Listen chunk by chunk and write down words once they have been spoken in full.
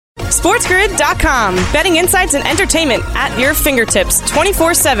SportsGrid.com. Betting insights and entertainment at your fingertips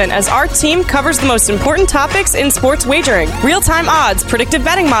 24/7 as our team covers the most important topics in sports wagering. Real-time odds, predictive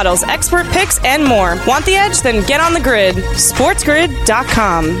betting models, expert picks, and more. Want the edge? Then get on the grid.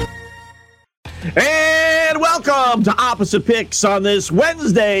 SportsGrid.com. And welcome to Opposite Picks on this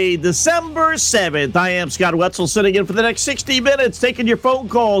Wednesday, December 7th. I am Scott Wetzel, sitting in for the next 60 minutes, taking your phone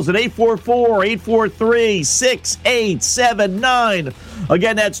calls at 844-843-6879.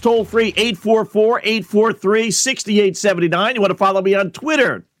 Again, that's toll-free, 844-843-6879. You want to follow me on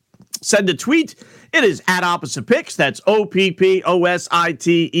Twitter? Send a tweet. It is at Opposite Picks. That's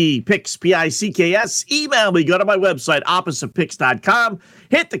OPPOSITE. Picks, P-I-C-K-S. Email me. Go to my website, oppositepicks.com.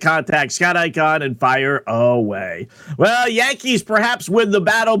 Hit the contact Scott icon and fire away. Well, Yankees perhaps win the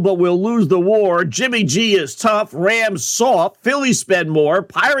battle, but will lose the war. Jimmy G is tough. Rams soft. Phillies spend more.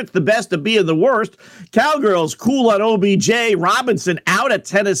 Pirates the best of being the worst. Cowgirls cool on OBJ. Robinson out at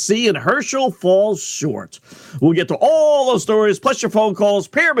Tennessee, and Herschel falls short. We'll get to all those stories, plus your phone calls,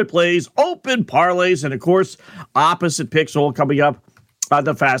 pyramid plays, open parlays, and of course, Opposite Picks all coming up on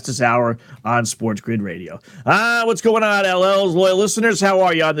the fastest hour on Sports Grid Radio. What's going on, LL's loyal listeners? How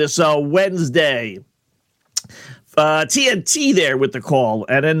are you on this Wednesday? TNT there with the call,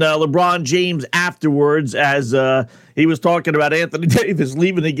 and then LeBron James afterwards as he was talking about Anthony Davis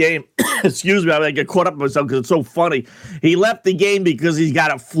leaving the game. Excuse me, I get caught up with myself because it's so funny. He left the game because he's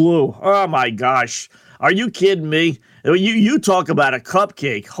got a flu. Oh, my gosh. Are you kidding me? You talk about a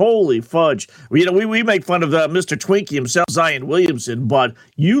cupcake. Holy fudge. You know, we make fun of Mr. Twinkie himself, Zion Williamson, but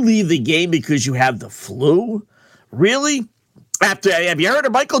you leave the game because you have the flu? Really? Have you heard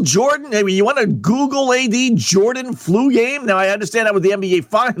of Michael Jordan? I mean, you want to Google AD Jordan flu game? Now, I understand that with the NBA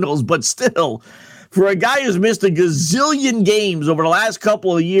Finals, but still, for a guy who's missed a gazillion games over the last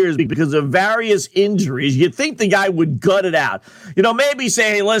couple of years because of various injuries, you'd think the guy would gut it out. You know, maybe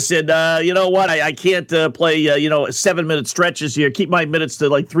say, hey, listen, you know what? I can't play, 7-minute stretches here. Keep my minutes to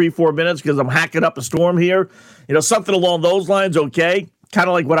like 3-4 minutes because I'm hacking up a storm here. You know, something along those lines, okay? Kind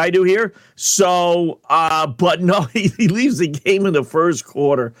of like what I do here. So, but no, he leaves the game in the first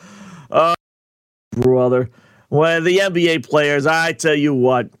quarter. Brother. Well, the NBA players, I tell you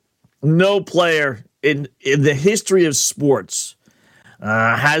what, no player in the history of sports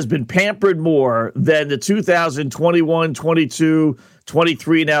has been pampered more than the 2021, 22,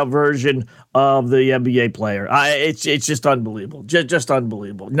 23 now version of the NBA player. It's just unbelievable. Just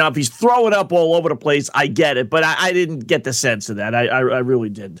unbelievable. Now, if he's throwing up all over the place, I get it, but I didn't get the sense of that. I really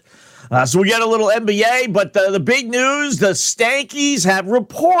didn't. So we get a little NBA, but the big news, the Stankies have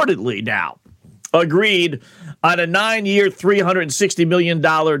reportedly now agreed on a 9-year, $360 million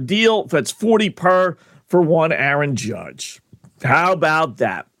deal. That's $40 per for one Aaron Judge. How about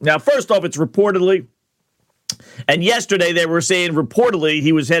that? Now, first off, it's reportedly. And yesterday they were saying reportedly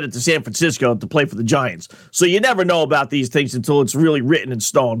he was headed to San Francisco to play for the Giants. So you never know about these things until it's really written in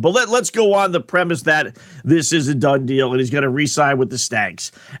stone. But let's go on the premise that this is a done deal and he's going to re-sign with the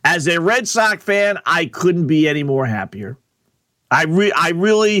Stanks. As a Red Sox fan, I couldn't be any more happier. I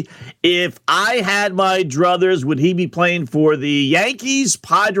really, if I had my druthers, would he be playing for the Yankees,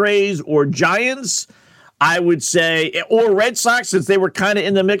 Padres, or Giants? I would say, or Red Sox, since they were kind of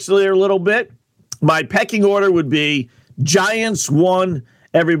in the mix there a little bit. My pecking order would be Giants 1,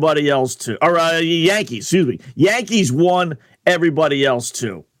 everybody else 2. Or Yankees, excuse me. Yankees 1, everybody else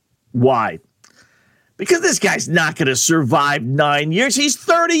 2. Why? Because this guy's not going to survive 9 years. He's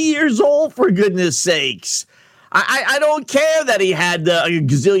 30 years old, for goodness sakes. I don't care that he had a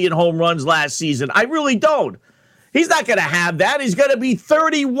gazillion home runs last season. I really don't. He's not going to have that. He's going to be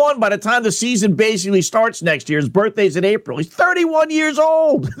 31 by the time the season basically starts next year. His birthday's in April. He's 31 years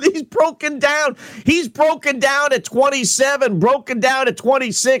old. He's broken down. He's broken down at 27, broken down at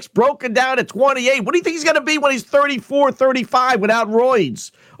 26, broken down at 28. What do you think he's going to be when he's 34, 35 without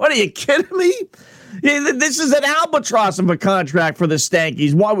roids? What, are you kidding me? This is an albatross of a contract for the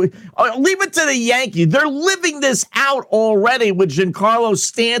Stankies. Leave it to the Yankees. They're living this out already with Giancarlo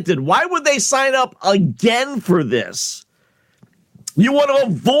Stanton. Why would they sign up again for this? You want to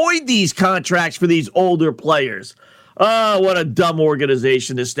avoid these contracts for these older players. Oh, what a dumb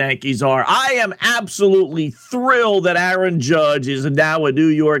organization the Stankies are. I am absolutely thrilled that Aaron Judge is now a New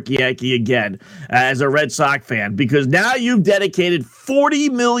York Yankee again as a Red Sox fan, because now you've dedicated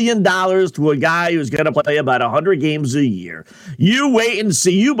 $40 million to a guy who's going to play about 100 games a year. You wait and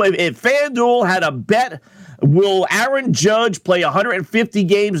see. If FanDuel had a bet, will Aaron Judge play 150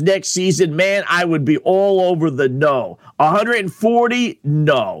 games next season? Man, I would be all over the no. 140?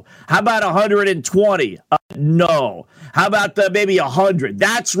 No. How about 120? No. How about maybe 100?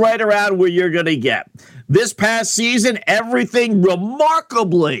 That's right around where you're going to get. This past season, everything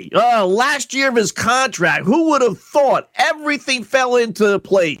remarkably. Last year of his contract, who would have thought everything fell into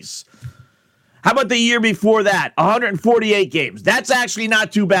place? How about the year before that? 148 games. That's actually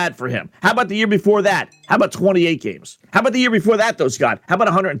not too bad for him. How about the year before that? How about 28 games? How about the year before that, though, Scott? How about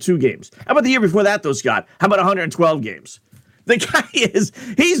 102 games? How about the year before that, though, Scott? How about 112 games? The guy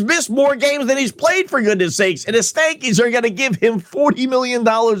he's missed more games than he's played, for goodness sakes. And the Stankies are going to give him $40 million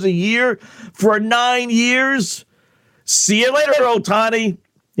a year for 9 years. See you later, Ohtani.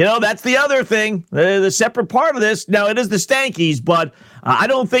 You know, that's the other thing, the separate part of this. Now, it is the Stankies, but I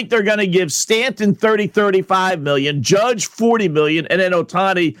don't think they're going to give Stanton $35 million, Judge $40 million, and then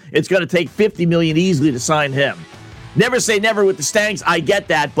Ohtani, it's going to take $50 million easily to sign him. Never say never with the Stanks. I get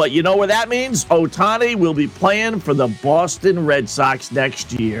that, but you know what that means? Ohtani will be playing for the Boston Red Sox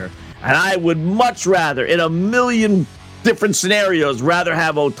next year. And I would much rather, in a million different scenarios, rather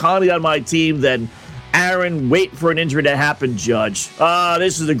have Ohtani on my team than Aaron wait for an injury to happen, Judge.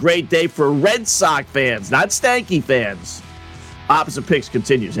 This is a great day for Red Sox fans, not Stanky fans. Opposite Picks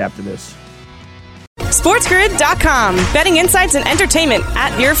continues after this. SportsGrid.com. Betting insights and entertainment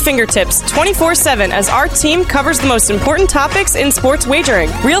at your fingertips 24/7 as our team covers the most important topics in sports wagering.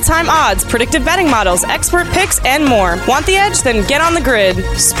 Real-time odds, predictive betting models, expert picks, and more. Want the edge? Then get on the grid.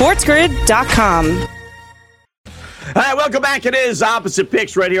 SportsGrid.com. All right, welcome back. It is Opposite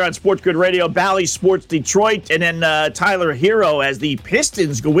Picks right here on Sports Grid Radio, Bally Sports Detroit, and then Tyler Hero as the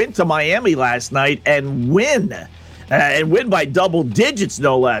Pistons go into Miami last night and win. And win by double digits,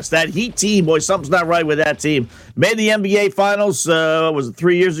 no less. That Heat team, boy, something's not right with that team. Made the NBA Finals, was it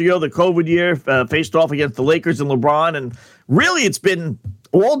 3 years ago, the COVID year, faced off against the Lakers and LeBron, and really it's been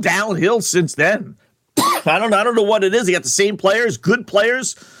all downhill since then. I don't know what it is. They got the same players, good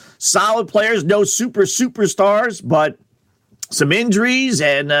players, solid players, no superstars, but some injuries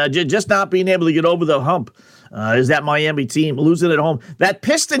and just not being able to get over the hump. Is that Miami team losing at home? That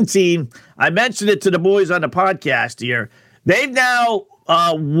Piston team, I mentioned it to the boys on the podcast here. They've now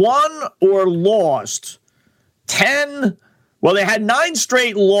won or lost 10. Well, they had 9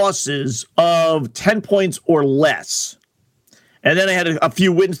 straight losses of 10 points or less. And then they had a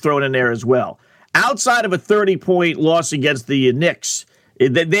few wins thrown in there as well. Outside of a 30-point loss against the Knicks,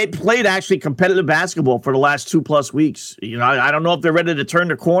 they played actually competitive basketball for the last 2+ weeks. You know, I don't know if they're ready to turn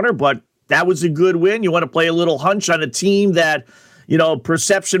the corner, but that was a good win. You want to play a little hunch on a team that, you know,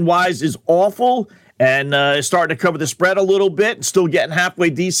 perception-wise is awful and is starting to cover the spread a little bit and still getting halfway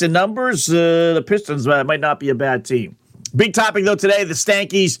decent numbers. The Pistons might not be a bad team. Big topic, though, today, the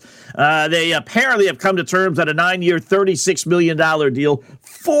Stankies. They apparently have come to terms on a 9-year, $36 million deal,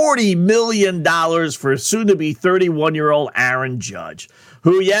 $40 million for soon-to-be 31-year-old Aaron Judge,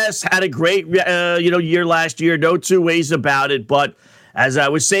 who, yes, had a great year last year. No two ways about it, but as I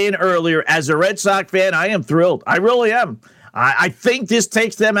was saying earlier, as a Red Sox fan, I am thrilled. I really am. I think this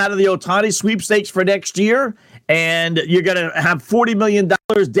takes them out of the Ohtani sweepstakes for next year, and you're going to have $40 million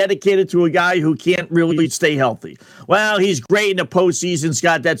dedicated to a guy who can't really stay healthy. Well, he's great in the postseason,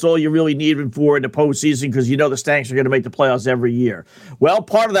 Scott. That's all you really need him for in the postseason because you know the Stanks are going to make the playoffs every year. Well,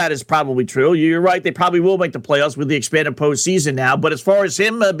 part of that is probably true. You're right. They probably will make the playoffs with the expanded postseason now. But as far as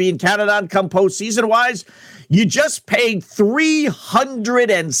him being counted on come postseason-wise, you just paid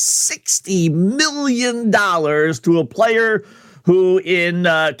 $360 million to a player who in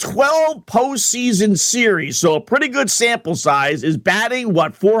 12 postseason series, so a pretty good sample size, is batting,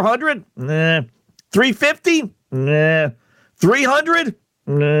 400? 350? 300?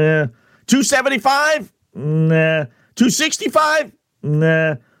 275? 265?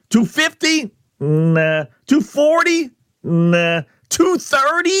 250? 240?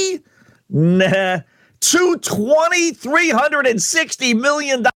 230? 220, $360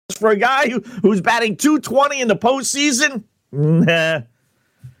 million for a guy who's batting 220 in the postseason? Nah.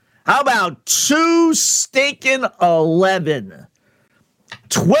 How about 2-11?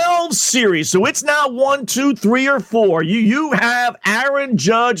 12 series. So it's not 1, 2, 3, or 4. You have Aaron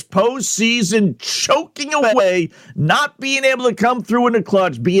Judge postseason choking away, not being able to come through in the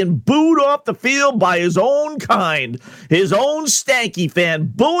clutch, being booed off the field by his own kind, his own Stanky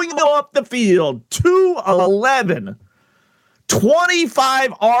fan, booing him off the field. 2-11.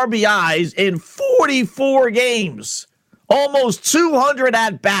 25 RBIs in 44 games. Almost 200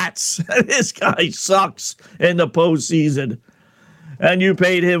 at-bats. This guy sucks in the postseason. And you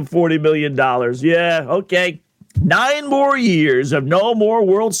paid him $40 million. Yeah, okay. 9 more years of no more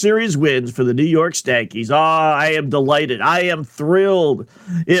World Series wins for the New York Stankies. I am delighted. I am thrilled.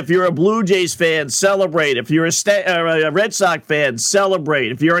 If you're a Blue Jays fan, celebrate. If you're a Red Sox fan,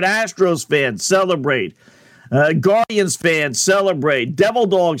 celebrate. If you're an Astros fan, celebrate. Guardians fan, celebrate. Devil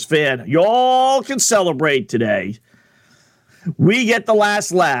Dogs fan, y'all can celebrate today. We get the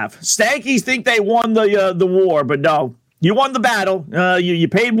last laugh. Stankies think they won the war, but no. You won the battle. You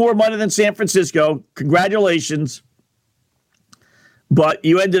paid more money than San Francisco. Congratulations. But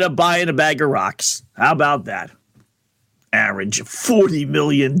you ended up buying a bag of rocks. How about that? Average $40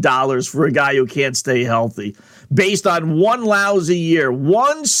 million for a guy who can't stay healthy based on one lousy year,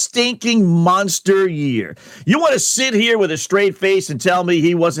 one stinking monster year. You want to sit here with a straight face and tell me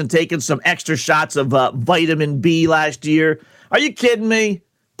he wasn't taking some extra shots of vitamin B last year? Are you kidding me?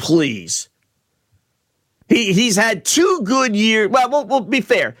 Please. He's had 2 good years. Well, we'll be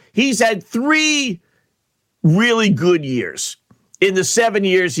fair. He's had 3 really good years in the 7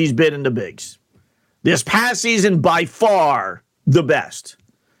 years he's been in the bigs. This past season, by far, the best.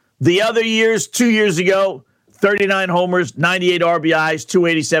 The other years, 2 years ago, 39 homers, 98 RBIs,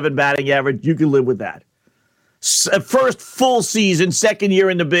 287 batting average. You can live with that. First full season, second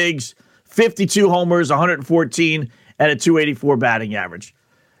year in the bigs, 52 homers, 114, and a 284 batting average.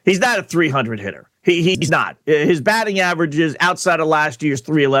 He's not a 300 hitter. He's not. His batting averages outside of last year's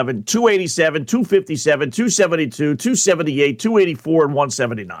 311, 287, 257, 272, 278, 284, and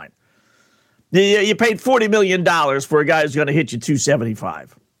 179. You paid $40 million for a guy who's going to hit you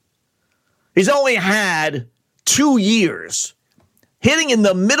 275. He's only had 2 years hitting in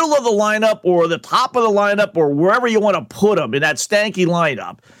the middle of the lineup or the top of the lineup or wherever you want to put him in that stanky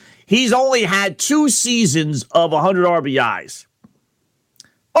lineup. He's only had 2 seasons of 100 RBIs.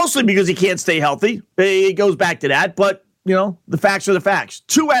 Mostly because he can't stay healthy. It goes back to that, but, the facts are the facts.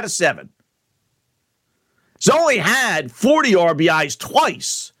 2 out of 7. He's only had 40 RBIs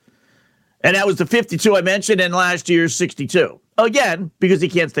twice. And that was the 52 I mentioned, and last year's 62. Again, because he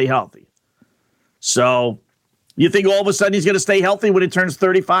can't stay healthy. So, you think all of a sudden he's going to stay healthy when he turns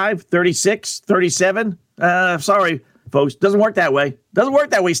 35, 36, 37? Sorry, folks. Doesn't work that way. Doesn't work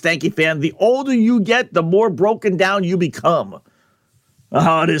that way, Stanky fan. The older you get, the more broken down you become.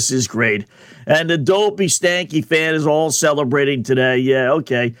 Oh, this is great. And the dopey, stanky fan is all celebrating today. Yeah,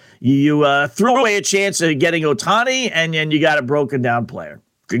 okay. You threw away a chance of getting Ohtani, and then you got a broken down player.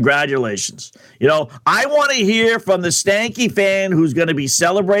 Congratulations. I want to hear from the stanky fan who's going to be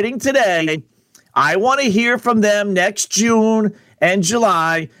celebrating today. I want to hear from them next June and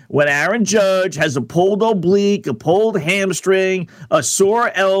July when Aaron Judge has a pulled oblique, a pulled hamstring, a sore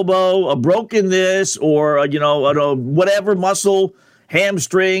elbow, a broken this, or, whatever muscle,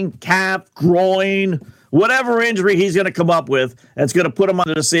 hamstring, calf, groin, whatever injury he's going to come up with that's going to put him on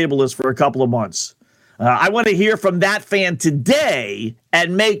the disabled list for a couple of months. I want to hear from that fan today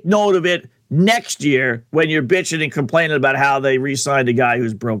and make note of it next year when you're bitching and complaining about how they re-signed a guy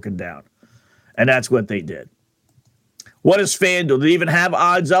who's broken down. And that's what they did. What does FanDuel? Do they even have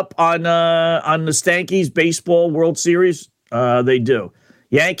odds up on the Stankies Baseball World Series? They do.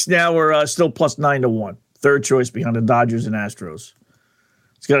 Yanks now are still plus 9-1. Third choice behind the Dodgers and Astros.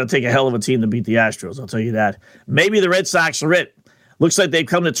 It's going to take a hell of a team to beat the Astros, I'll tell you that. Maybe the Red Sox are it. Looks like they've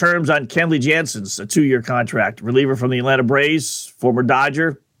come to terms on Kenley Jansen's a 2-year contract. Reliever from the Atlanta Braves, former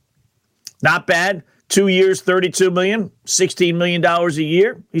Dodger. Not bad. 2 years, $32 million, $16 million a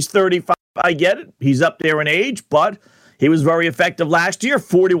year. He's 35. I get it. He's up there in age, but he was very effective last year.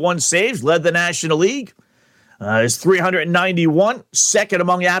 41 saves, led the National League. Is 391, second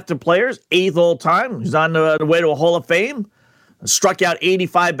among active players, 8th all time. He's on the way to a Hall of Fame. Struck out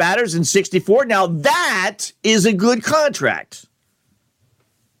 85 batters in 64. Now that is a good contract.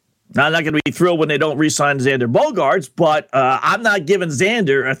 Now, I'm not going to be thrilled when they don't re-sign Xander Bogaerts, but I'm not giving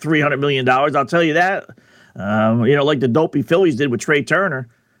Xander a $300 million. I'll tell you that. Like the dopey Phillies did with Trey Turner.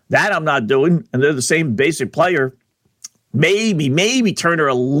 That I'm not doing, and they're the same basic player. Maybe Turner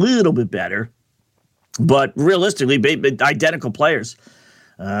a little bit better, but realistically, identical players.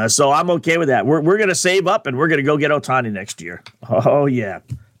 So I'm okay with that. We're going to save up, and we're going to go get Ohtani next year. Oh, yeah.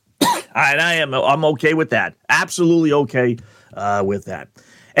 And I'm okay with that. Absolutely okay with that.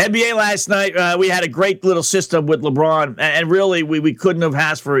 NBA last night, we had a great little system with LeBron, and really we couldn't have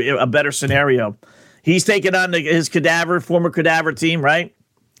asked for a better scenario. He's taken on his former Cadaver team, right?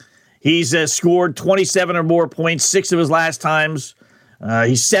 He's scored 27 or more points 6 of his last times.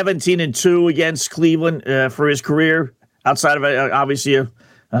 He's 17-2 against Cleveland for his career, outside of obviously a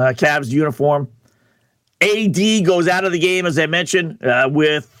Cavs uniform. AD goes out of the game, as I mentioned,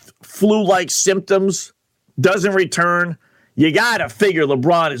 with flu-like symptoms, doesn't return. You got to figure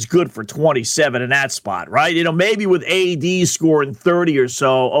LeBron is good for 27 in that spot, right? Maybe with AD scoring 30 or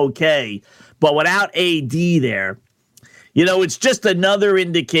so, okay. But without AD there, it's just another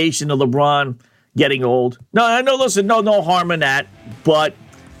indication of LeBron getting old. No, listen, no harm in that. But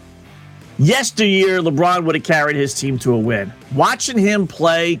Yesteryear, LeBron would have carried his team to a win. Watching him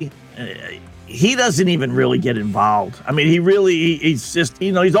play, he doesn't even really get involved. I mean, he's just,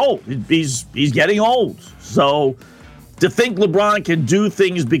 he's old. He's getting old. So to think LeBron can do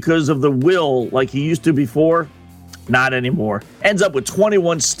things because of the will like he used to before, not anymore. Ends up with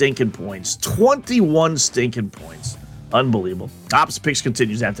 21 stinking points. 21 stinking points. Unbelievable. Opposite Picks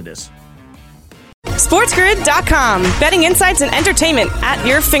continues after this. SportsGrid.com. Betting insights and entertainment at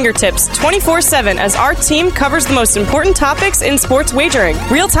your fingertips 24/7 as our team covers the most important topics in sports wagering.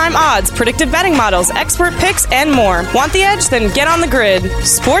 Real-time odds, predictive betting models, expert picks, and more. Want the edge? Then get on the grid.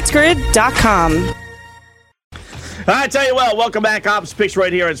 SportsGrid.com. I tell you what, welcome back. Opposite Picks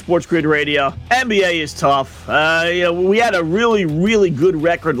right here on Sports Grid Radio. NBA is tough. We had a really, really good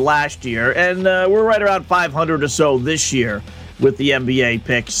record last year, and we're right around 500 or so this year with the NBA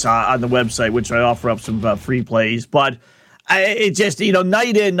picks on the website, which I offer up some free plays. But it just,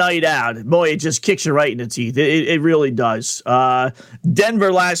 night in, night out, boy, it just kicks you right in the teeth. It really does.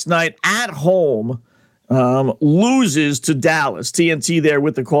 Denver last night at home loses to Dallas. TNT there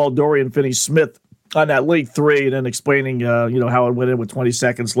with the call, Dorian Finney-Smith on that late three, and then explaining, how it went in with 20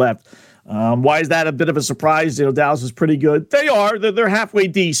 seconds left. Why is that a bit of a surprise? Dallas is pretty good. They are. They're halfway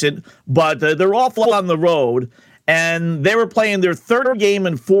decent, but they're awful on the road. And they were playing their third game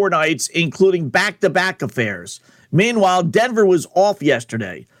in 4 nights, including back-to-back affairs. Meanwhile, Denver was off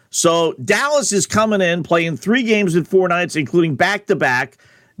yesterday. So Dallas is coming in, playing 3 games in 4 nights, including back-to-back.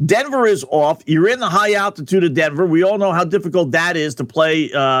 Denver is off. You're in the high altitude of Denver. We all know how difficult that is to play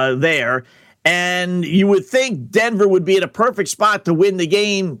there. And you would think Denver would be in a perfect spot to win the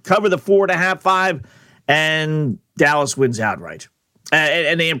game, cover the 4.5, 5, and Dallas wins outright.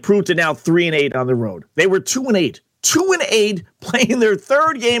 And they improved to now 3-8 on the road. They were 2-8. 2-8, playing their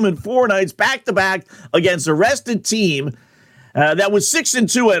third game in 4 nights back-to-back against a rested team that was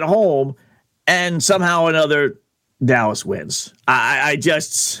 6-2 at home, and somehow or another, Dallas wins. I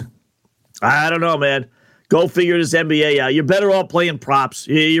don't know, man. Go figure this NBA out. You're better off playing props.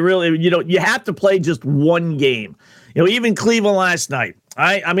 You really, you have to play just one game. Even Cleveland last night.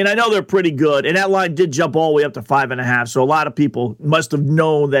 I mean, I know they're pretty good, and that line did jump all the way up to 5.5. So a lot of people must have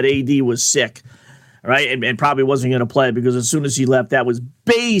known that AD was sick, right, and probably wasn't going to play because as soon as he left, that was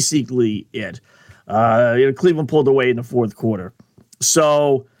basically it. Cleveland pulled away in the fourth quarter.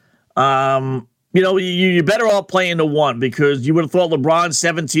 So, you're better off playing the one because you would have thought LeBron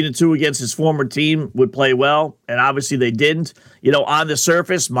 17-2 against his former team would play well, and obviously they didn't. On the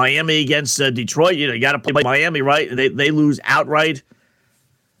surface, Miami against Detroit, you got to play Miami, right? They lose outright.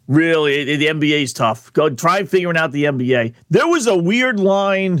 Really, the NBA is tough. Go try figuring out the NBA. There was a weird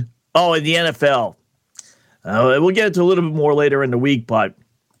line, in the NFL. We'll get into a little bit more later in the week, but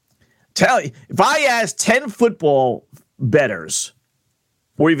tell you, if I ask 10 football bettors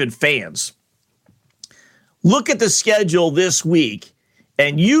or even fans, look at the schedule this week,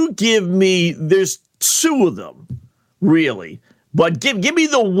 and you give me, there's 2 of them, really, but give me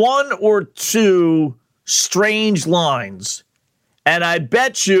the 1 or 2 strange lines, and I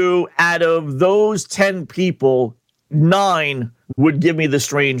bet you out of those 10 people, 9 would give me the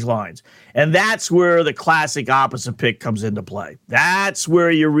strange lines. And that's where the classic opposite pick comes into play. That's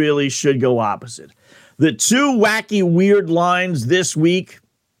where you really should go opposite. The 2 wacky, weird lines this week,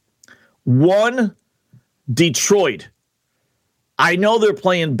 1, Detroit. I know they're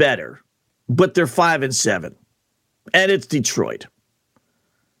playing better, but they're 5-7. And it's Detroit.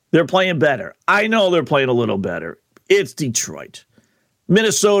 They're playing better. I know they're playing a little better. It's Detroit.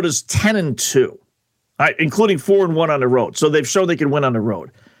 Minnesota's 10-2, including 4-1 on the road. So they've shown they can win on the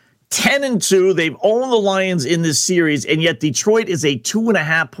road. 10-2, they've owned the Lions in this series, and yet Detroit is a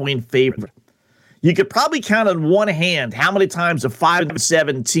 2.5-point favorite. You could probably count on one hand how many times a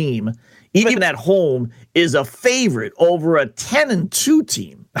 5-7 team, even at home, is a favorite over a 10-2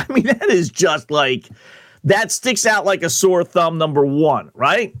 team. I mean, that is just that sticks out like a sore thumb, number 1,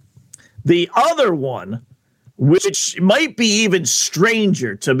 right? The other one, which might be even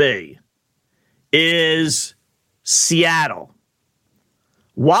stranger to me, is Seattle.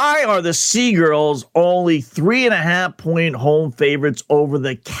 Why are the Seagirls only 3.5-point home favorites over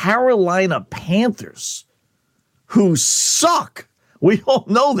the Carolina Panthers, who suck? We all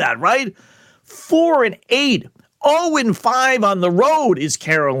know that, right? 4-8, 0-5 on the road is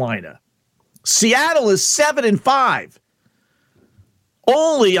Carolina. Seattle is 7-5.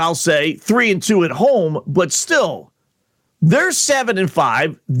 Only, I'll say, 3-2 at home, but still, they're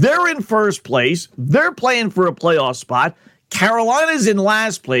 7-5. They're in first place. They're playing for a playoff spot. Carolina's in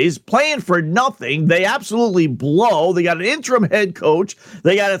last place, playing for nothing. They absolutely blow. They got an interim head coach.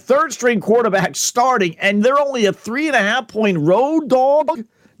 They got a third-string quarterback starting, and they're only a 3.5-point road dog.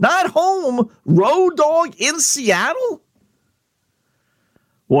 Not home. Road dog in Seattle?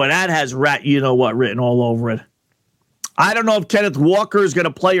 Boy, that has rat-you-know-what written all over it. I don't know if Kenneth Walker is going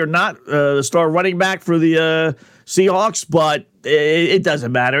to play or not, the star running back for the Seahawks, but it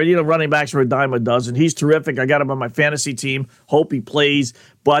doesn't matter. Running backs are a dime a dozen. He's terrific. I got him on my fantasy team. Hope he plays.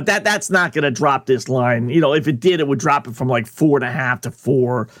 But that's not going to drop this line. If it did, it would drop it from like 4.5 to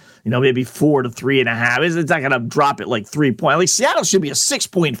 4. Maybe 4 to 3.5. It's not going to drop it like 3 points. Like Seattle should be a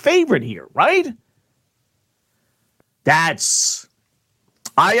 6-point favorite here, right?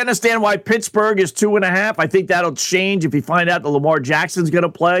 I understand why Pittsburgh is 2.5. I think that'll change if you find out that Lamar Jackson's going to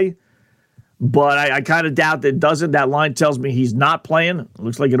play. But I kind of doubt that it doesn't. That line tells me he's not playing. It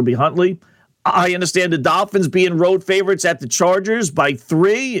looks like it'll be Huntley. I understand the Dolphins being road favorites at the Chargers by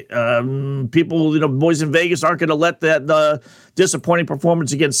 3. People, boys in Vegas aren't going to let the disappointing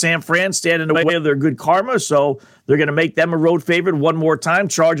performance against San Fran stand in the way of their good karma. So they're going to make them a road favorite one more time.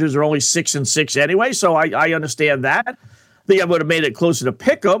 Chargers are only 6-6 anyway. So I understand that. I think I would have made it closer to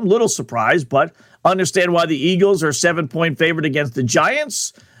pick 'em. Little surprise, but understand why the Eagles are 7-point favorite against the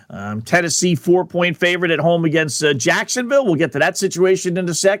Giants. Tennessee 4-point favorite at home against Jacksonville. We'll get to that situation in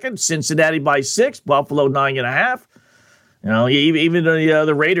a second. Cincinnati by 6, Buffalo 9.5. Even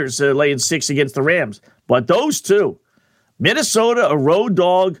the Raiders laying 6 against the Rams. But those two, Minnesota, a road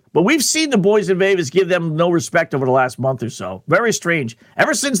dog. But we've seen the boys in Vegas give them no respect over the last month or so. Very strange.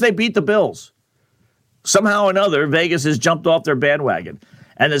 Ever since they beat the Bills, somehow or another, Vegas has jumped off their bandwagon.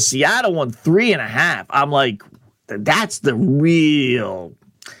 And the Seattle one, 3.5. I'm like, that's the real...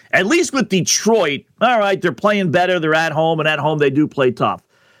 At least with Detroit, all right, they're playing better. They're at home, and at home they do play tough.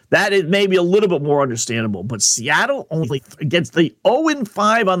 That is maybe a little bit more understandable. But Seattle only against the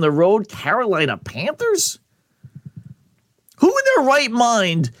 0-5 on the road Carolina Panthers? Who in their right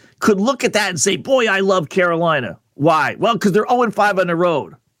mind could look at that and say, boy, I love Carolina? Why? Well, because they're 0-5 on the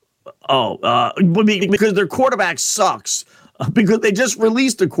road. Because their quarterback sucks. Because they just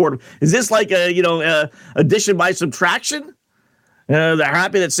released a quarterback. Is this like addition by subtraction? They're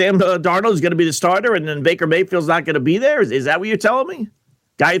happy that Sam Darnold is going to be the starter and then Baker Mayfield's not going to be there? Is that what you're telling me?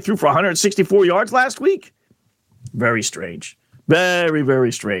 Guy threw for 164 yards last week? Very strange. Very,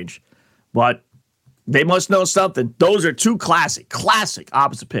 very strange. But they must know something. Those are two classic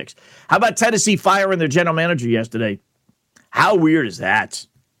opposite picks. How about Tennessee firing their general manager yesterday? How weird is that?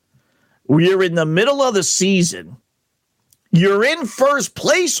 We're in the middle of the season. You're in first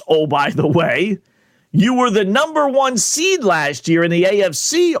place, oh, by the way. You were the number 1 seed last year in the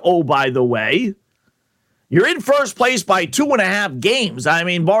AFC, oh, by the way. You're in first place by 2.5 games. I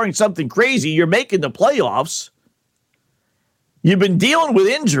mean, barring something crazy, you're making the playoffs. You've been dealing with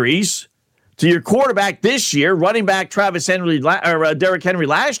injuries to your quarterback this year, running back Derrick Henry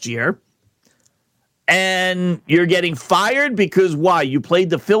last year. And you're getting fired because why? You played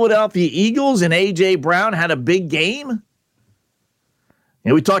the Philadelphia Eagles and A.J. Brown had a big game?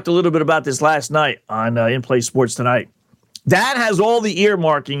 And we talked a little bit about this last night on In Play Sports Tonight. That has all the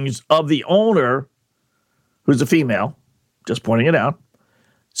earmarkings of the owner, who's a female, just pointing it out,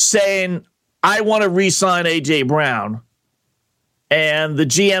 saying, I want to re-sign A.J. Brown. And the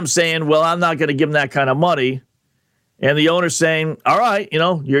GM saying, well, I'm not going to give him that kind of money. And the owner saying, all right,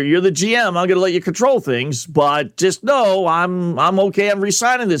 you're the GM. I'm going to let you control things. But just know I'm okay. I'm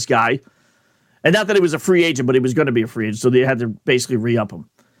re-signing this guy. And not that he was a free agent, but he was going to be a free agent, so they had to basically re-up him.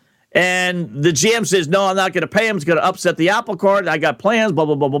 And the GM says, no, I'm not going to pay him. It's going to upset the apple cart. I got plans, blah,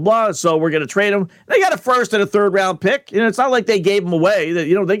 blah, blah, blah, blah. So we're going to trade him. They got a first and a third-round pick. It's not like they gave him away.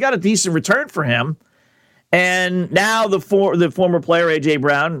 They got a decent return for him. And now the former player, A.J.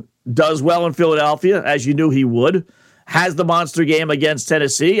 Brown, does well in Philadelphia, as you knew he would. Has the monster game against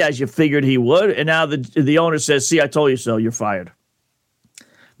Tennessee, as you figured he would. And now the owner says, see, I told you so. You're fired.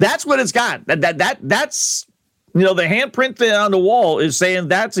 That's what it's got. That's the handprint on the wall is saying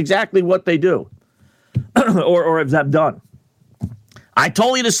that's exactly what they do, or have done. I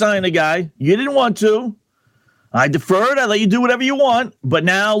told you to sign the guy. You didn't want to. I deferred. I let you do whatever you want. But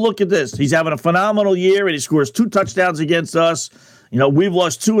now look at this. He's having a phenomenal year, and he scores 2 touchdowns against us. We've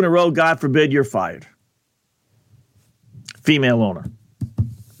lost 2 in a row. God forbid you're fired. Female owner.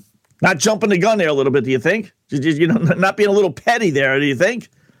 Not jumping the gun there a little bit, do you think? Not being a little petty there, do you think?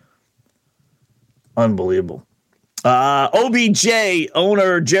 Unbelievable. OBJ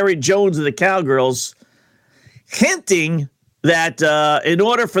owner Jerry Jones of the Cowgirls hinting that in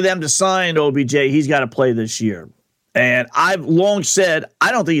order for them to sign OBJ, he's got to play this year. And I've long said,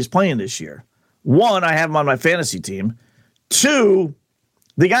 I don't think he's playing this year. 1, I have him on my fantasy team. 2,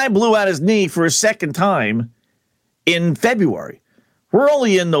 the guy blew out his knee for a second time in February. We're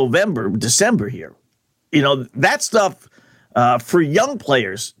only in December here. That stuff for young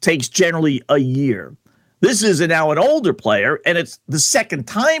players takes generally a year. This is now an older player, and it's the second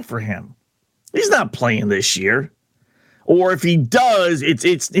time for him. He's not playing this year. Or if he does,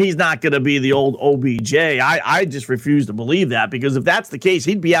 he's not going to be the old OBJ. I just refuse to believe that, because if that's the case,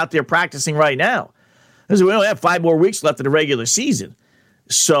 he'd be out there practicing right now. We only have 5 more weeks left in the regular season.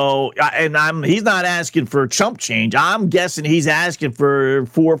 So, and he's not asking for chump change. I'm guessing he's asking for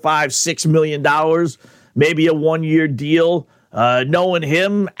 $4, $5, $6 million, maybe a 1-year deal. Knowing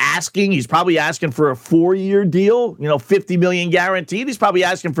him he's probably asking for a 4-year deal, $50 million guaranteed. He's probably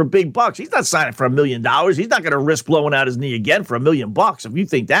asking for big bucks. He's not signing for $1 million. He's not going to risk blowing out his knee again for $1 million. If you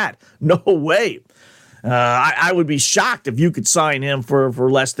think that, no way. I would be shocked if you could sign him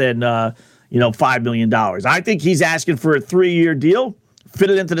for less than, $5 million. I think he's asking for a 3-year deal, fit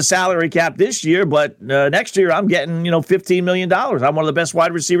it into the salary cap this year, but next year I'm getting, $15 million. I'm one of the best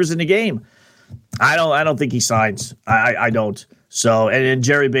wide receivers in the game. I don't think he signs. I don't. So, and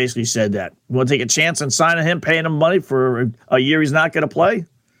Jerry basically said that. You want to take a chance on signing him, paying him money for a year he's not going to play?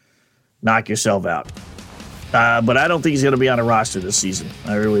 Knock yourself out. But I don't think he's going to be on a roster this season.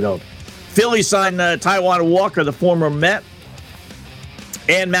 I really don't. Philly signed Taijuan Walker, the former Met,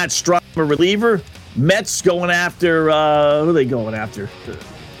 and Matt Strahm, a reliever. Mets going after, who are they going after?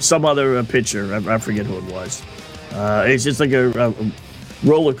 Some other pitcher. I forget who it was. It's just like a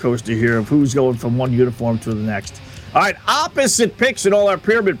roller coaster here of who's going from one uniform to the next. All right, opposite picks in all our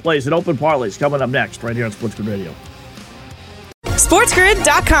pyramid plays and open parlays coming up next right here on SportsGrid Radio.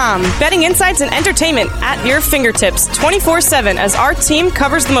 SportsGrid.com. Betting insights and entertainment at your fingertips 24/7 as our team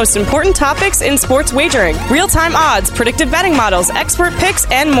covers the most important topics in sports wagering. Real-time odds, predictive betting models, expert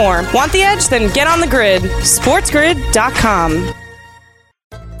picks, and more. Want the edge? Then get on the grid. SportsGrid.com.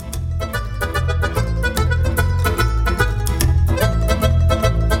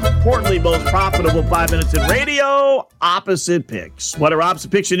 Importantly, most profitable 5 minutes in radio, opposite picks. What are opposite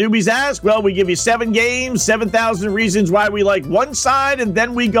picks your newbies ask? Well, we give you 7 games, 7,000 reasons why we like one side, and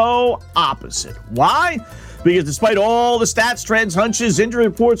then we go opposite. Why? Because despite all the stats, trends, hunches, injury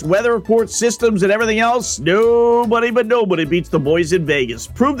reports, weather reports, systems, and everything else, nobody beats the boys in Vegas.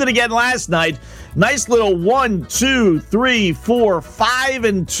 Proved it again last night. Nice little 1, 2, 3, 4, 5,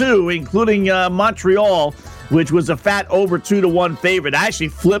 and 2, including Montreal, which was a fat over 2-1 favorite. I actually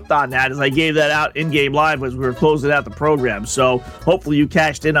flipped on that as I gave that out in-game live as we were closing out the program. So hopefully you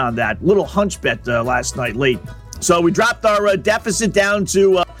cashed in on that. Little hunch bet last night late. So we dropped our deficit down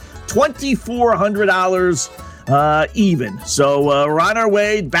to $2,400 even. So we're on our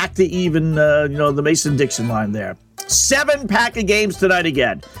way back to even, the Mason-Dixon line there. 7 pack of games tonight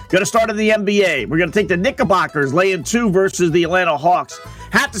again. Going to start in the NBA. We're going to take the Knickerbockers laying 2 versus the Atlanta Hawks.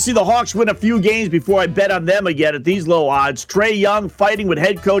 Have to see the Hawks win a few games before I bet on them again at these low odds. Trae Young fighting with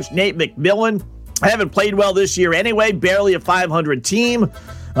head coach Nate McMillan. Haven't played well this year anyway. Barely a 500 team.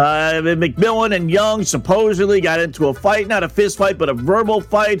 McMillan and Young supposedly got into a fight. Not a fist fight, but a verbal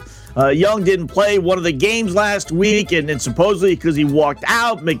fight. Young didn't play one of the games last week, and then supposedly because he walked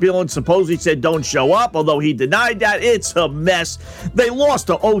out, McMillan supposedly said don't show up, although he denied that. It's a mess. They lost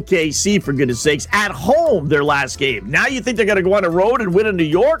to OKC, for goodness sakes, at home their last game. Now you think they're going to go on the road and win in New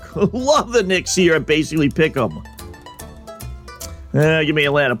York? Love the Knicks here and basically pick them. Give me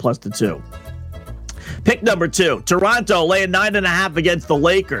Atlanta plus the 2. Pick number 2, Toronto laying 9.5 against the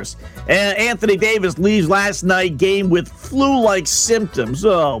Lakers. And Anthony Davis leaves last night game with flu-like symptoms.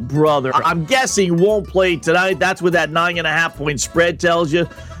 Oh, brother. I'm guessing he won't play tonight. That's what that 9.5-point spread tells you.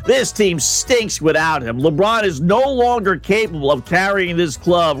 This team stinks without him. LeBron is no longer capable of carrying this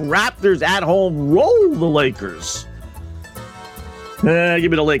club. Raptors at home roll the Lakers. Give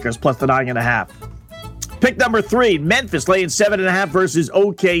me the Lakers plus the 9.5. Pick number 3, Memphis laying 7.5 versus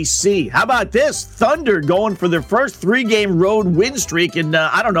OKC. How about this? Thunder going for their first 3-game road win streak in,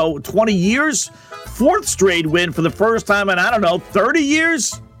 20 years? 4th straight win for the first time in, 30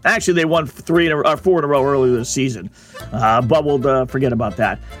 years? Actually, they won 4 in a row earlier this season. But we'll forget about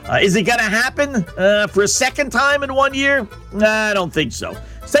that. Is it going to happen for a second time in 1 year? I don't think so.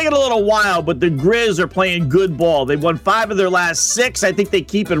 It's taking a little while, but the Grizz are playing good ball. They've won 5 of their last 6. I think they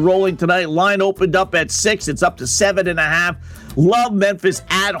keep it rolling tonight. Line opened up at 6. It's up to 7.5. Love Memphis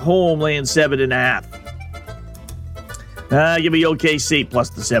at home laying 7.5. Give me OKC plus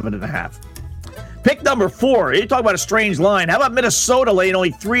the 7.5. Pick number 4. You talk about a strange line. How about Minnesota laying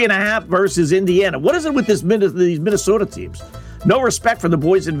only 3.5 versus Indiana? What is it with these Minnesota teams? No respect for the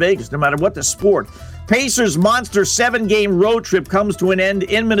boys in Vegas, no matter what the sport. Pacers' monster 7-game road trip comes to an end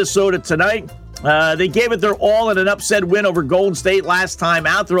in Minnesota tonight. They gave it their all in an upset win over Golden State last time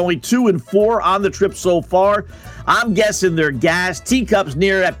out. They're only 2-4 on the trip so far. I'm guessing they're gassed. Teacups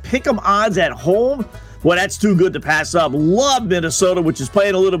near at pick'em odds at home. Well, that's too good to pass up. Love Minnesota, which is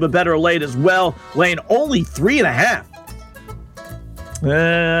playing a little bit better late as well, laying only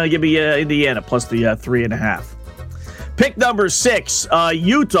 3.5. Give me Indiana plus the 3.5. Pick number 6,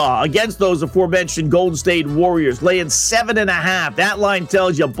 Utah against those aforementioned Golden State Warriors, laying 7.5. That line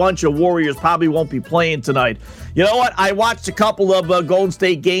tells you a bunch of Warriors probably won't be playing tonight. You know what? I watched a couple of Golden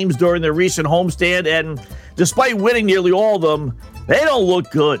State games during their recent homestand, and despite winning nearly all of them, they don't look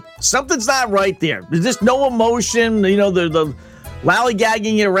good. Something's not right there. There's just no emotion. You know, the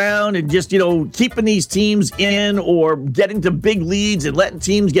lollygagging around and just, keeping these teams in or getting to big leads and letting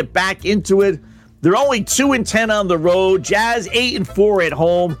teams get back into it. They're only 2-10 on the road. Jazz 8-4 at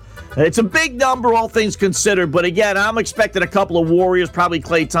home. It's a big number, all things considered. But again, I'm expecting a couple of Warriors, probably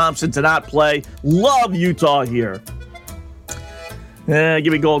Klay Thompson, to not play. Love Utah here. Give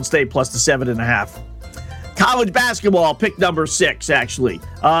me Golden State plus the 7.5. College basketball, pick number 6, actually.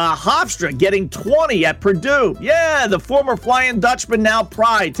 Hofstra getting 20 at Purdue. Yeah, the former Flying Dutchman, now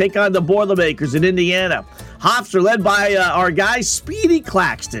Pride, take on the Boilermakers in Indiana. Hofstra led by our guy, Speedy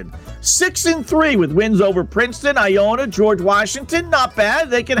Claxton. 6-3 with wins over Princeton, Iona, George Washington. Not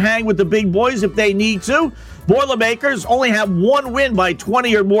bad. They can hang with the big boys if they need to. Boilermakers only have one win by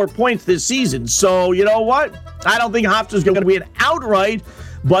 20 or more points this season. So, you know what? I don't think Hofstra's going to be an outright,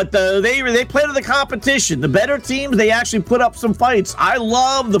 but they play to the competition. The better teams, they actually put up some fights. I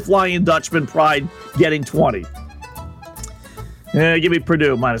love the Flying Dutchman Pride getting 20. Give me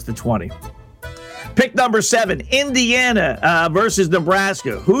Purdue minus the 20. Pick number 7, Indiana versus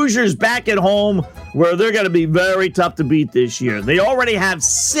Nebraska. Hoosiers back at home where they're going to be very tough to beat this year. They already have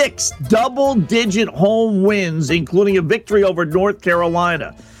 6 double-digit home wins, including a victory over North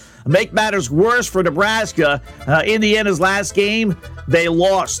Carolina. Make matters worse for Nebraska, Indiana's last game, they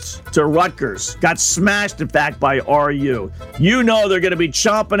lost to Rutgers. Got smashed, in fact, by RU. You know they're going to be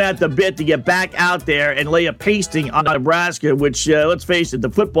chomping at the bit to get back out there and lay a pasting on Nebraska, which, let's face it, the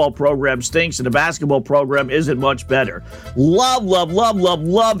football program stinks and the basketball program isn't much better.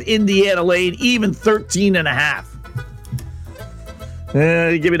 Love Indiana laying even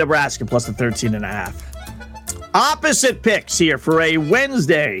 13.5. Give me Nebraska plus the 13.5. Opposite picks here for a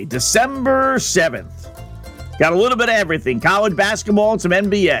Wednesday, December 7th. Got a little bit of everything. College basketball and some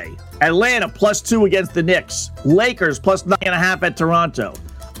NBA. Atlanta plus 2 against the Knicks. Lakers plus 9.5 at Toronto.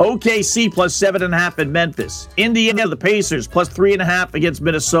 OKC plus 7.5 at Memphis. Indiana, the Pacers plus 3.5 against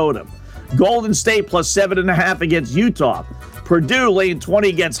Minnesota. Golden State plus 7.5 against Utah. Purdue laying 20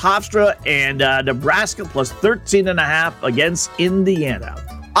 against Hofstra. And Nebraska plus 13.5 against Indiana.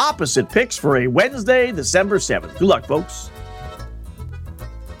 Opposite picks for a Wednesday, December 7th. Good luck, folks.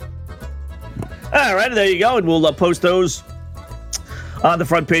 All right, there you go. And we'll post those on the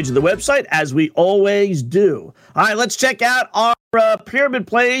front page of the website, as we always do. All right, let's check out our pyramid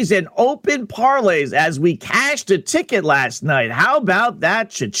plays and open parlays as we cashed a ticket last night. How about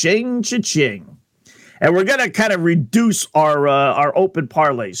that? Cha-ching, cha-ching. And we're going to kind of reduce our open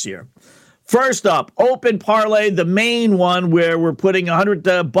parlays here. First up, open parlay, the main one where we're putting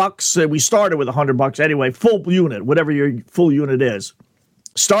 $100. We started with $100 anyway, full unit, whatever your full unit is.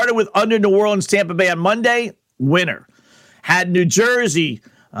 Started with under New Orleans, Tampa Bay on Monday, winner. Had New Jersey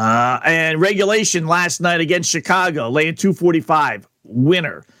and regulation last night against Chicago, laying 245,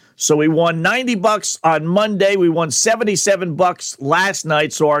 winner. So we won $90 on Monday. We won $77 last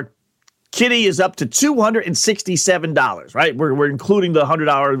night. So our kitty is up to $267, right? We're including the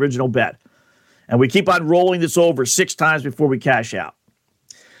 $100 original bet. And we keep on rolling this over 6 times before we cash out.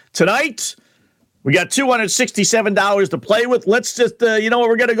 Tonight, we got $267 to play with. Let's just,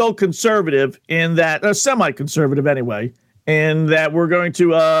 we're going to go conservative in that, semi-conservative anyway, in that we're going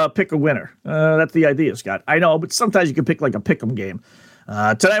to pick a winner. That's the idea, Scott. I know, but sometimes you can pick like a pick'em game.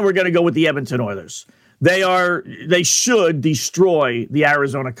 Tonight, we're going to go with the Edmonton Oilers. They should destroy the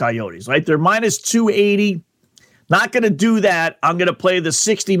Arizona Coyotes, right? They're minus 280. Not going to do that. I'm going to play the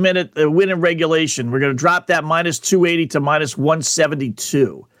 60-minute win in regulation. We're going to drop that minus 280 to minus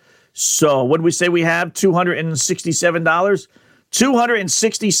 172. So what did we say we have? $267?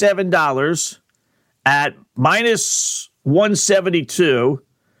 $267 at minus 172.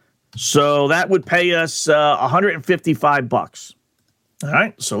 So that would pay us $155. All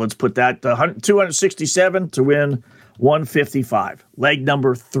right, so let's put that 267 to win 155. Leg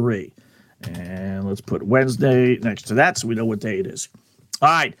number 3. And let's put Wednesday next to that so we know what day it is. All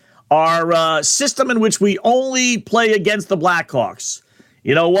right, our system in which we only play against the Blackhawks.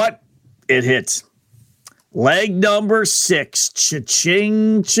 You know what? It hits. Leg number 6.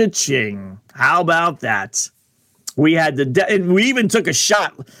 Cha-ching, cha-ching. How about that? We had and we even took a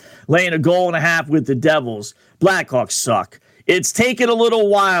shot laying a goal and a half with the Devils. Blackhawks suck. It's taken a little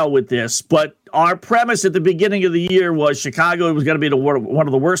while with this, but our premise at the beginning of the year was Chicago was going to be one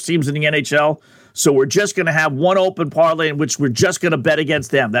of the worst teams in the NHL. So we're just going to have one open parlay in which we're just going to bet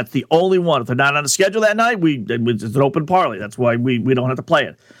against them. That's the only one. If they're not on the schedule that night, it's an open parlay. That's why we don't have to play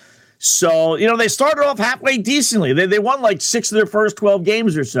it. So, they started off halfway decently. They won like 6 of their first 12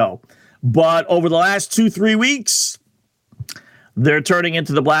 games or so. But over the last 2-3 weeks, they're turning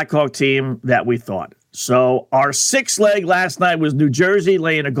into the Blackhawk team that we thought. So our 6th leg last night was New Jersey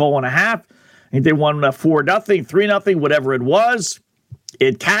laying a goal and a half. I think they won 4-0, 3-0, whatever it was.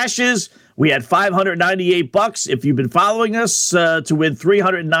 It cashes. We had $598. If you've been following us to win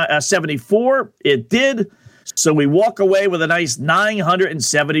 $374, it did. So we walk away with a nice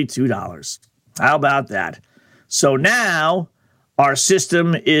 $972. How about that? So now our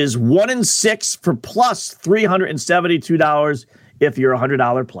system is 1-6 for plus $372 if you're a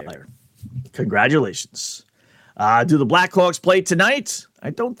 $100 player. Congratulations. Do the Blackhawks play tonight?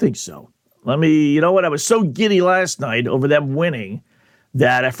 I don't think so. You know what? I was so giddy last night over them winning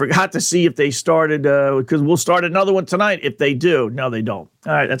that I forgot to see if they started, because we'll start another one tonight if they do. No, they don't.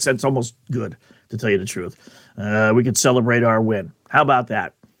 All right, that's almost good, to tell you the truth. We could celebrate our win. How about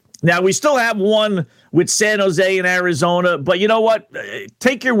that? Now, we still have one with San Jose and Arizona, but you know what?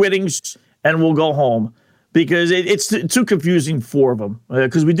 Take your winnings and we'll go home because it's too confusing, 4 of them.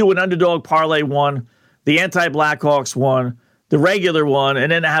 Because we do an underdog parlay one, the anti-Blackhawks one, the regular one,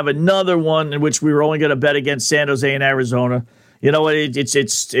 and then I have another one in which we were only going to bet against San Jose and Arizona. You know what?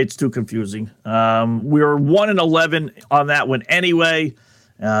 It's too confusing. We were 1-11 on that one anyway.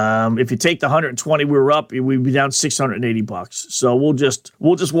 If you take the 120 we were up, we'd be down $680. So we'll just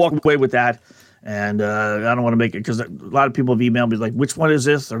walk away with that. And I don't want to make it because a lot of people have emailed me like, which one is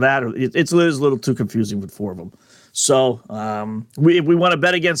this or that? It's a little too confusing with 4 of them. So if we want to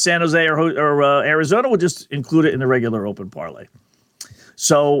bet against San Jose or Arizona, we'll just include it in the regular open parlay.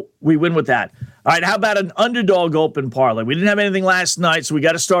 So we win with that. All right, how about an underdog open parlay? We didn't have anything last night, so we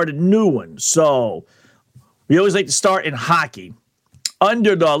got to start a new one. So we always like to start in hockey.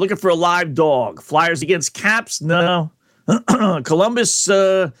 Underdog, looking for a live dog. Flyers against Caps? No. Columbus,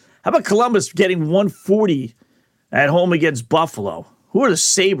 how about Columbus getting 140 at home against Buffalo? Who are the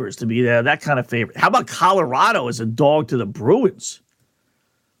Sabres to be that kind of favorite? How about Colorado as a dog to the Bruins?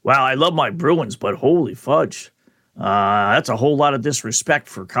 Wow, I love my Bruins, but holy fudge. That's a whole lot of disrespect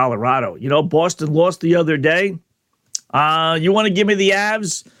for Colorado. Boston lost the other day. You want to give me the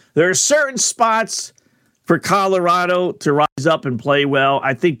Avs? There are certain spots for Colorado to rise up and play well.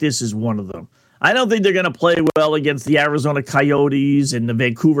 I think this is one of them. I don't think they're going to play well against the Arizona Coyotes and the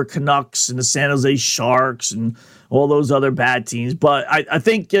Vancouver Canucks and the San Jose Sharks and all those other bad teams. But I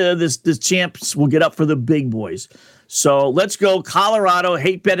think this champs will get up for the big boys. So let's go Colorado.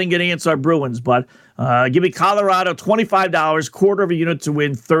 Hate betting against our Bruins, but give me Colorado, $25, quarter of a unit to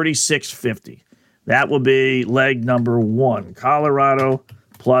win, $36.50. That will be leg number 1. Colorado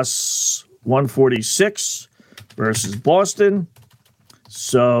plus 146 versus Boston.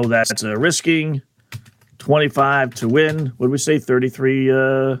 So that's risking 25 to win. What did we say?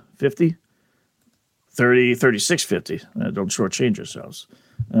 33.50? 36.50. Don't shortchange yourselves.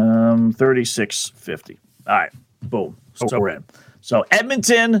 36.50. All right. Boom. So we're in. So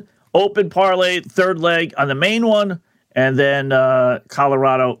Edmonton, open parlay, 3rd leg on the main one, and then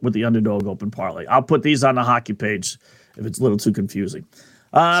Colorado with the underdog open parlay. I'll put these on the hockey page if it's a little too confusing.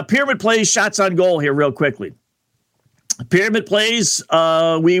 Pyramid plays, shots on goal here real quickly. Pyramid plays,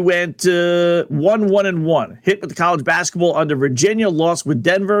 we went 1-1-1. Hit with the college basketball under Virginia, lost with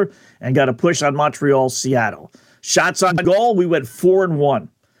Denver, and got a push on Montreal, Seattle. Shots on goal, we went 4-1.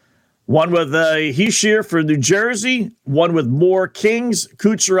 One with Hischier for New Jersey, one with Moore Kings,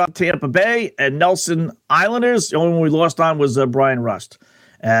 Kucherov Tampa Bay, and Nelson Islanders. The only one we lost on was Brian Rust.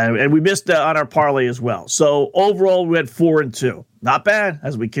 And we missed on our parlay as well. So overall, we went 4-2. Not bad.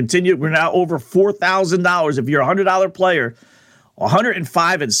 As we continue, we're now over $4,000. If you're a $100 player,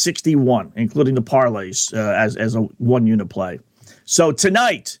 105-61, including the parlays as a 1-unit play. So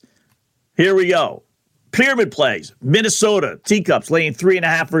tonight, here we go. Pyramid plays. Minnesota, Teacups, laying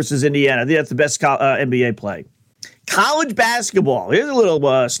 3.5 versus Indiana. I think that's the best NBA play. College basketball. Here's a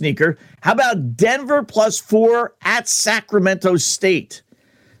little sneaker. How about Denver plus 4 at Sacramento State?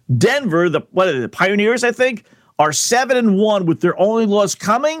 Denver, the Pioneers, I think, are 7-1 with their only loss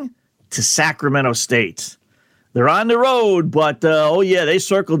coming to Sacramento State. They're on the road, but, they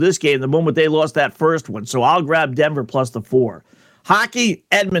circled this game the moment they lost that first one. So I'll grab Denver plus the 4. Hockey,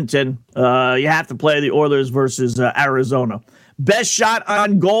 Edmonton. You have to play the Oilers versus Arizona. Best shot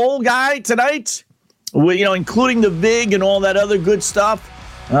on goal guy tonight, including the VIG and all that other good stuff.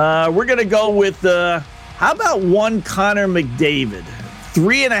 We're going to go with, how about one Connor McDavid?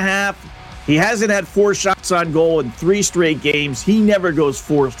 3.5 He hasn't had 4 shots on goal in 3 straight games. He never goes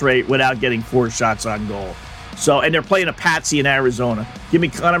 4 straight without getting 4 shots on goal. So, and they're playing a patsy in Arizona. Give me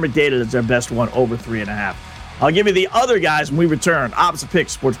Connor McDavid as their best one, over 3.5. I'll give you the other guys when we return. Opposite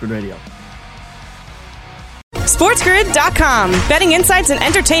Picks, Sports Grid Radio. SportsGrid.com. Betting insights and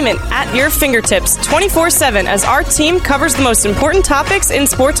entertainment at your fingertips 24/7 as our team covers the most important topics in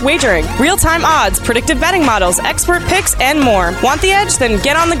sports wagering. Real-time odds, predictive betting models, expert picks, and more. Want the edge? Then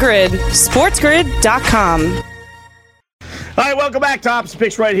get on the grid. SportsGrid.com. All right, welcome back to Opposite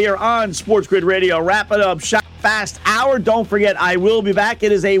Picks right here on Sports Grid Radio. Wrap it up. Shot Fast Hour. Don't forget, I will be back.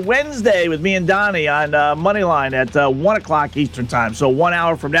 It is a Wednesday with me and Donnie on Moneyline at 1 o'clock Eastern Time. So 1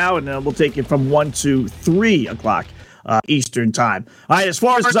 hour from now, and we'll take it from 1 to 3 o'clock Eastern Time. All right, as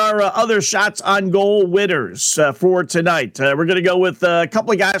far as our other shots on goal winners for tonight, we're going to go with a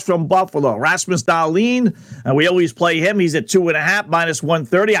couple of guys from Buffalo. Rasmus Dahlin, we always play him. He's at 2.5, minus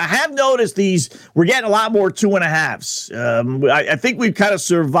 130. I have noticed we're getting a lot more 2.5s. I think we've kind of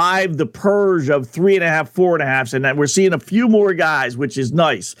survived the purge of 3.5, 4.5s, and we're seeing a few more guys, which is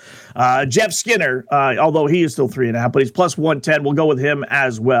nice. Jeff Skinner, although he is still 3.5, but he's plus 110. We'll go with him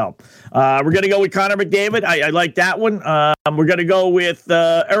as well. We're going to go with Connor McDavid. I like that one. We're going to go with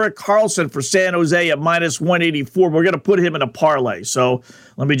Erik Karlsson for San Jose at minus 184. We're going to put him in a parlay. So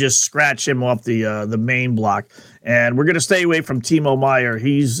let me just scratch him off the main block. And we're going to stay away from Timo Meier.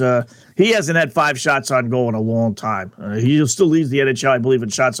 He hasn't had 5 shots on goal in a long time. He still leads the NHL, I believe, in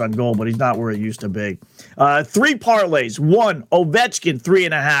shots on goal, but he's not where he used to be. 3 parlays. 1, Ovechkin,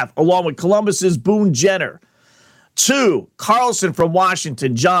 3.5, along with Columbus's Boone Jenner. 2, Karlsson from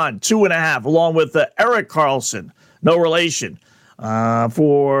Washington, John, 2.5, along with Erik Karlsson, no relation,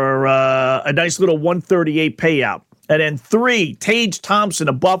 for a nice little 138 payout. And then 3, Tage Thompson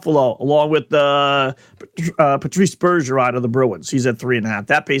of Buffalo, along with Patrice Bergeron of the Bruins. He's at 3.5.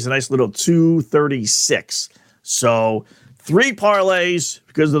 That pays a nice little 236. So 3 parlays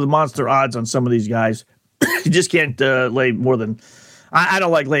because of the monster odds on some of these guys. You just can't lay more than. I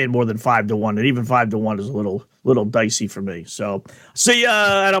don't like laying more than 5 to 1, and even 5 to 1 is a little dicey for me. So see,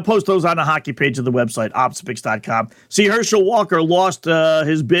 and I'll post those on the hockey page of the website, oppositepicks.com. See, Herschel Walker lost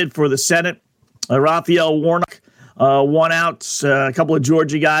his bid for the Senate. Raphael Warnock won out. A couple of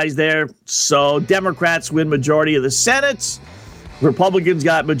Georgia guys there. So Democrats win majority of the Senate. Republicans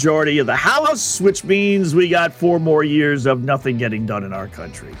got majority of the House, which means we got 4 more years of nothing getting done in our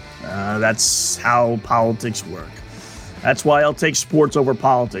country. That's how politics work. That's why I'll take sports over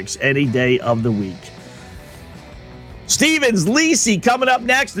politics any day of the week. Stevens, Lisi coming up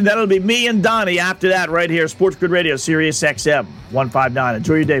next, and that'll be me and Donnie after that right here. Sports Grid Radio, Sirius XM 159.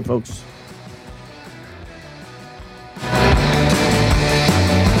 Enjoy your day, folks.